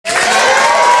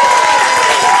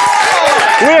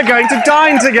We are going to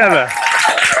dine together.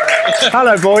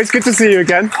 Hello, boys. Good to see you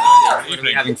again. What are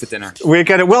we having for dinner? We're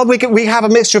going to, well, we have a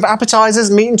mixture of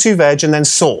appetizers, meat and 2 veg, and then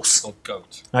sauce. Or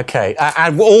goat. Okay,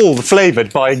 and all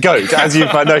flavoured by goat, as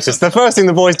you've noticed. The first thing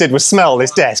the boys did was smell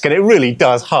this desk, and it really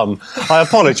does hum. I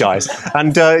apologise.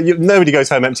 And nobody goes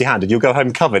home empty-handed. You'll go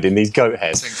home covered in these goat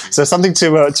hairs. So something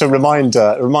to remind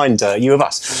you of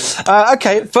us.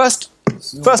 Okay, first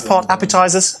part,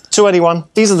 appetizers, to anyone.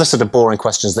 These are the sort of boring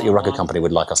questions that your record company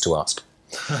would like us to ask.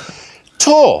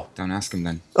 Tour. Don't ask him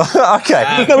then.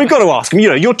 Okay. No, we've got to ask him. You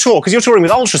know, your tour, because you're touring with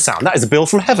Ultrasound. That is a bill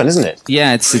from heaven, isn't it?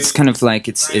 Yeah, it's kind of like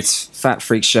it's fat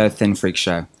freak show, thin freak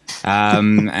show,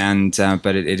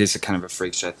 but it is a kind of a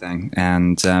freak show thing.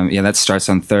 And yeah, that starts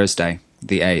on Thursday,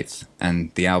 the 8th,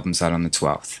 and the album's out on the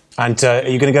 12th. And are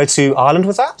you going to go to Ireland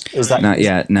with that? Is that not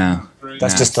yet? No.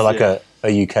 That's just like a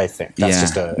UK thing. That's yeah,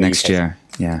 just a next UK year. Thing.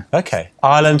 Yeah. Okay.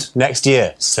 Ireland next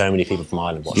year. So many people from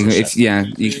Ireland watching the show.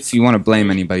 If you want to blame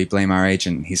anybody, blame our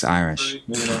agent. He's Irish.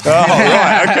 Oh,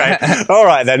 right. Okay. All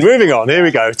right, then. Moving on. Here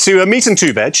we go. To meat and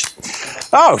 2 veg.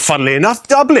 Oh, funnily enough,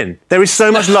 Dublin. There is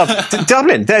so much love.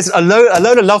 Dublin. There's a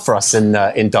load of love for us in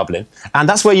Dublin. And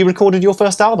that's where you recorded your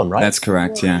first album, right? That's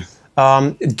correct, yeah.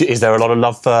 Is there a lot of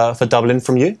love for Dublin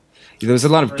from you? There was a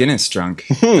lot of Guinness drunk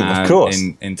of course.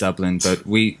 in Dublin, but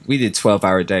we did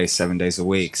 12-hour days, 7 days a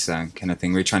week, so kind of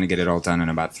thing. We were trying to get it all done in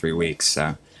about 3 weeks,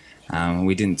 so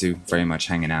we didn't do very much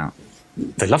hanging out.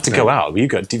 They love to go out.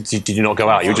 Did you not go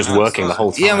out? You were just working the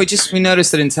whole time? Yeah, we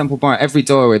noticed that in Temple Bar, every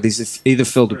door were either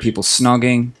filled with people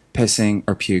snogging, pissing,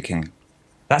 or puking.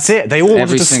 That's it. They all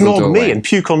wanted to snog me and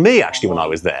puke on me, actually, when I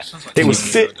was there.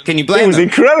 Can you blame them? It was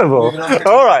incredible.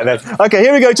 All right, then. Okay,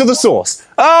 here we go to the sauce.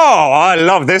 Oh, I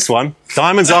love this one.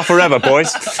 Diamonds are forever,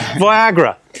 boys.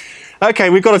 Viagra. Okay,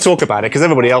 we've got to talk about it, because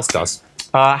everybody else does.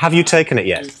 Have you taken it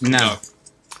yet? No.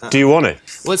 Do you want it?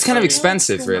 Well, it's kind of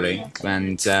expensive, really.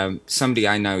 And somebody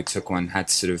I know took one, had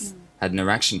an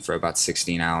erection for about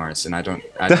 16 hours, and I don't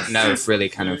know if really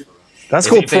kind of... That's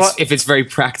if it's very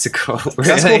practical.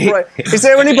 Really. Is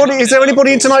there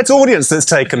anybody in tonight's audience that's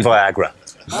taken Viagra?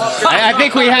 I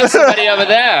think we have somebody over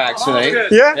there, actually.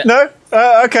 Yeah? No?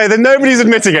 Okay, then nobody's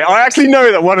admitting it. I actually know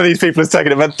that one of these people has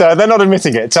taken it, but they're not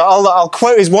admitting it. So I'll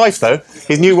quote his wife, though,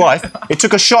 his new wife. It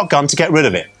took a shotgun to get rid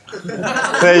of it.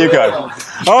 There you go.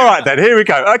 All right, then, here we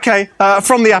go. Okay,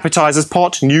 from the appetizers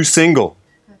pot, new single.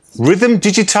 Rhythm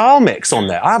Digital mix on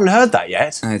there. I haven't heard that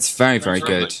yet. It's very, very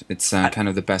good. It's kind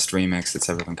of the best remix that's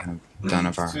ever been kind of done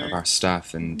of our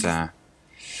stuff, and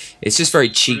it's just very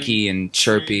cheeky and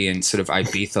chirpy and sort of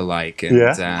Ibiza-like.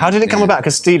 Yeah. How did it come about?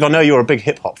 Because Steve, I know you're a big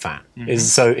hip hop fan.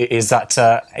 Is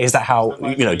that how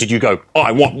Did you go? Oh,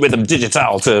 I want Rhythm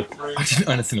Digital to. I didn't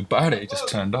know anything about it. It just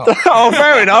turned up. Oh,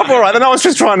 fair enough. All right, then I was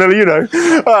just trying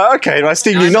to, okay. Right,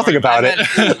 Steve knew nothing about it.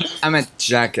 I met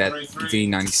Jack at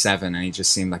V97, and he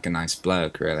just seemed like a nice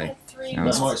bloke, really. That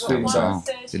was all.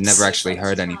 He'd never actually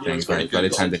heard anything, but by the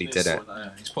time that he did it,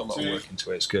 he's put a lot of work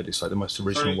into it. It's good. It's like the most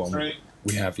original one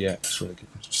we have yet. It's really good.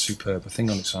 It's superb. A thing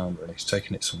on its own, really. He's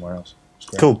taking it somewhere else.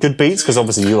 Cool, good beats, because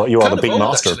obviously you are the beat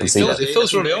master of Placebo. It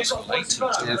feels really awesome. Yeah, it's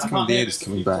coming, the 80s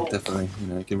coming back, definitely.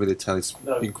 You can really tell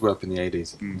he grew up in the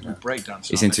 80s.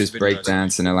 He's into his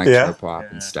breakdance and electro-pop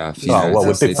and stuff. Oh, well,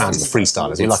 we're big fans of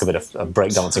freestylers. We like a bit of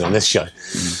breakdancing on this show.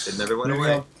 It never went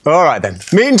away. All right, then.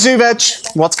 Meat and 2 veg.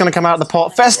 What's going to come out of the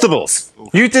pot? Festivals.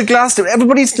 You did Glastonbury.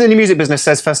 Everybody in the music business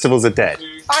says festivals are dead.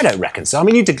 I don't reckon so. I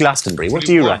mean, you did Glastonbury. What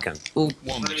do you reckon? One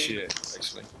this year,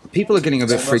 actually. People are getting a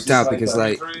bit freaked out because,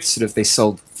 they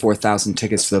sold 4,000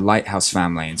 tickets for the Lighthouse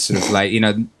Family,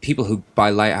 and people who buy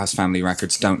Lighthouse Family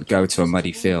records don't go to a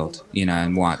muddy field,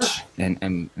 and watch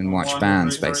and watch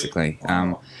bands, basically.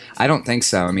 I don't think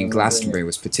so. I mean, Glastonbury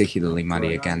was particularly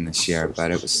muddy again this year,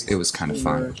 but it was kind of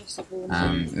fun.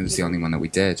 It was the only one that we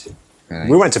did. Really.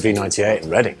 We went to V98 in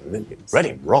Reading.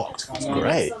 Reading rocked. It was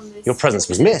great. Your presence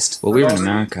was missed. Well, we were in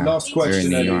America. Last question, we were in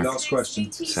New Eddie, York. last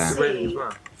question.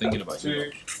 So. Thinking about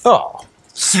you. Oh,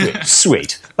 sweet,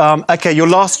 sweet. Okay, the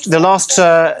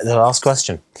last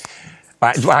question.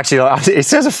 Actually, it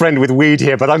says a friend with weed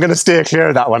here, but I'm going to steer clear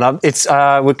of that one. It's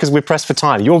because we're pressed for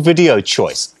time. Your video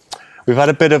choice. We've had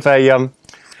a bit of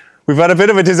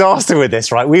a disaster with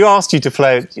this, right? We asked you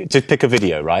to pick a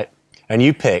video, right? And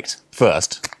you picked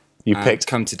first. You picked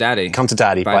Come to Daddy. Come to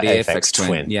Daddy by the Aphex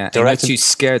Twin. Yeah, you're too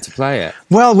scared to play it.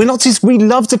 Well, we're not too. We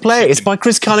love to play it. It's by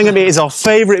Chris Cunningham. It is our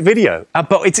favourite video,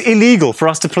 but it's illegal for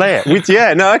us to play it.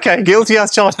 Okay, guilty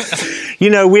as charged. You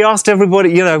know, we asked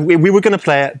everybody, you know, we were going to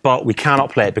play it, but we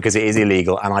cannot play it because it is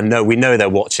illegal. And we know they're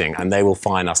watching, and they will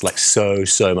fine us like so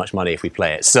much money if we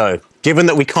play it. So, given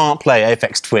that we can't play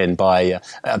Aphex Twin by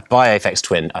Aphex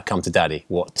Twin, Come to Daddy,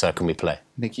 what can we play?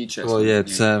 Nick, you chose. Well, yeah,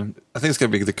 it's. I think it's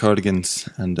going to be the Cardigans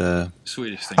and.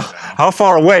 Swedish thing. How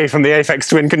far away from the Aphex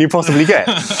Twin can you possibly get?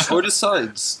 Or the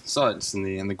sides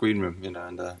in the green room, you know,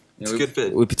 and it's a good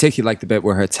bit. We particularly like the bit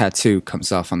where her tattoo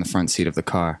comes off on the front seat of the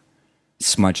car.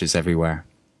 Smudges everywhere.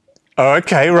 Oh,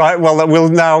 okay, right. Well, we'll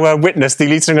now witness the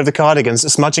lead singer of the Cardigans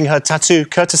smudging her tattoo,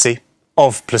 courtesy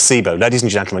of Placebo. Ladies and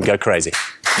gentlemen, go crazy.